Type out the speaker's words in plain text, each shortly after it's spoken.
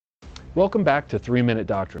Welcome back to 3-Minute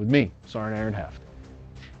Doctrine with me, Sergeant Aaron Heft.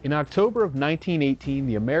 In October of 1918,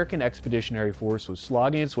 the American Expeditionary Force was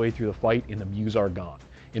slogging its way through the fight in the Meuse-Argonne,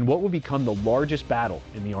 in what would become the largest battle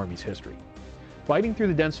in the Army's history. Fighting through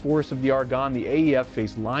the dense forests of the Argonne, the AEF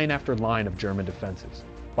faced line after line of German defenses.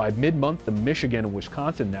 By mid-month, the Michigan and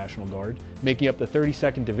Wisconsin National Guard, making up the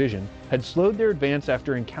 32nd Division, had slowed their advance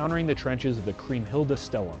after encountering the trenches of the Kriemhilde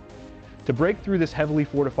Stellung. To break through this heavily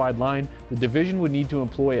fortified line, the division would need to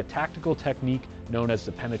employ a tactical technique known as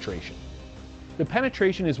the penetration. The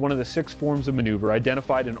penetration is one of the 6 forms of maneuver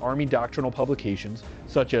identified in Army doctrinal publications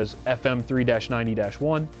such as FM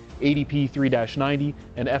 3-90-1, ADP 3-90,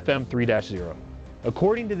 and FM 3-0.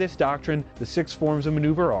 According to this doctrine, the 6 forms of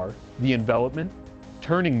maneuver are the envelopment,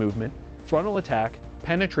 turning movement, frontal attack,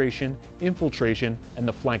 penetration, infiltration, and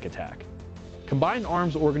the flank attack. Combined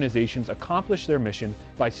arms organizations accomplish their mission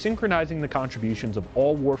by synchronizing the contributions of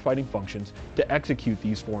all warfighting functions to execute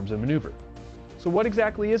these forms of maneuver. So what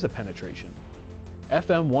exactly is a penetration?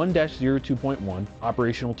 FM 1-02.1,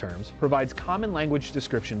 operational terms, provides common language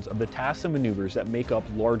descriptions of the tasks and maneuvers that make up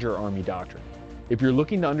larger Army doctrine. If you're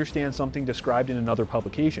looking to understand something described in another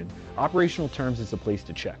publication, operational terms is the place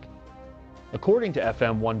to check. According to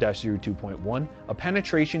FM 1-02.1, a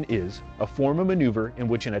penetration is a form of maneuver in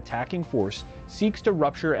which an attacking force seeks to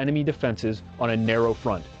rupture enemy defenses on a narrow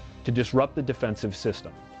front to disrupt the defensive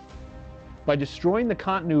system. By destroying the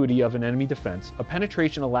continuity of an enemy defense, a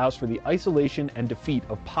penetration allows for the isolation and defeat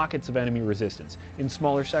of pockets of enemy resistance in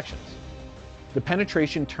smaller sections. The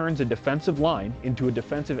penetration turns a defensive line into a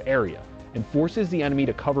defensive area and forces the enemy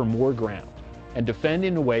to cover more ground and defend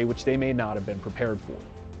in a way which they may not have been prepared for.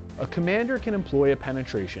 A commander can employ a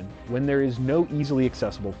penetration when there is no easily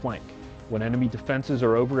accessible flank, when enemy defenses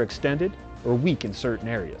are overextended or weak in certain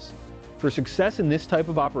areas. For success in this type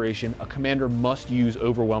of operation, a commander must use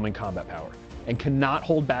overwhelming combat power and cannot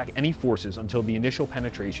hold back any forces until the initial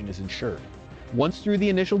penetration is ensured. Once through the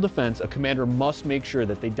initial defense, a commander must make sure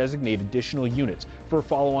that they designate additional units for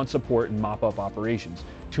follow-on support and mop-up operations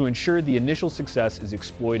to ensure the initial success is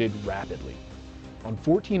exploited rapidly. On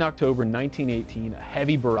 14 October 1918, a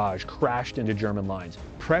heavy barrage crashed into German lines,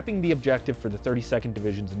 prepping the objective for the 32nd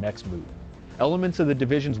Division's next move. Elements of the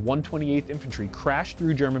division's 128th Infantry crashed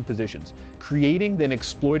through German positions, creating then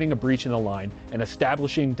exploiting a breach in the line and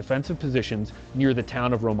establishing defensive positions near the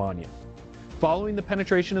town of Romagna. Following the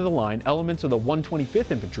penetration of the line, elements of the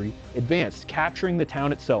 125th Infantry advanced, capturing the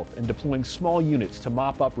town itself and deploying small units to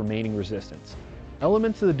mop up remaining resistance.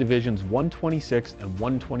 Elements of the division's 126th and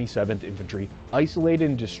 127th Infantry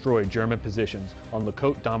isolated and destroyed German positions on La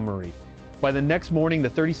Côte d'Armorié. By the next morning, the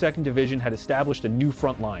 32nd Division had established a new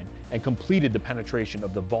front line and completed the penetration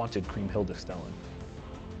of the vaunted Kriemhilde Stellung.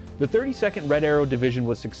 The 32nd Red Arrow Division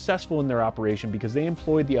was successful in their operation because they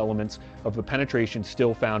employed the elements of the penetration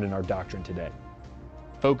still found in our doctrine today.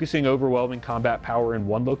 Focusing overwhelming combat power in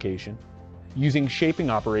one location, using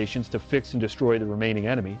shaping operations to fix and destroy the remaining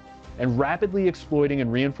enemy, and rapidly exploiting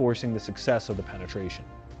and reinforcing the success of the penetration.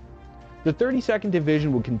 The 32nd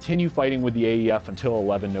Division would continue fighting with the AEF until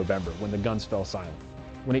 11 November, when the guns fell silent.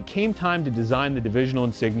 When it came time to design the divisional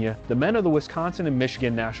insignia, the men of the Wisconsin and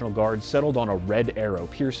Michigan National Guard settled on a red arrow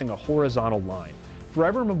piercing a horizontal line,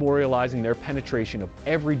 forever memorializing their penetration of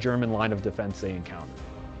every German line of defense they encountered.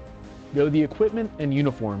 Though the equipment and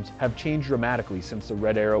uniforms have changed dramatically since the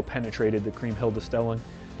red arrow penetrated the Kriemhilde Stellung,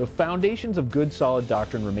 the foundations of good solid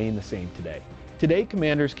doctrine remain the same today. Today,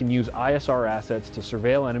 commanders can use ISR assets to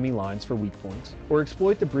surveil enemy lines for weak points, or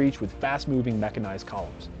exploit the breach with fast-moving mechanized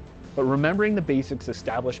columns. But remembering the basics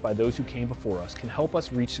established by those who came before us can help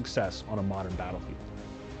us reach success on a modern battlefield.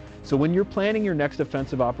 So when you're planning your next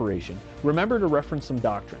offensive operation, remember to reference some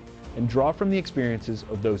doctrine and draw from the experiences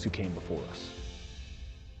of those who came before us.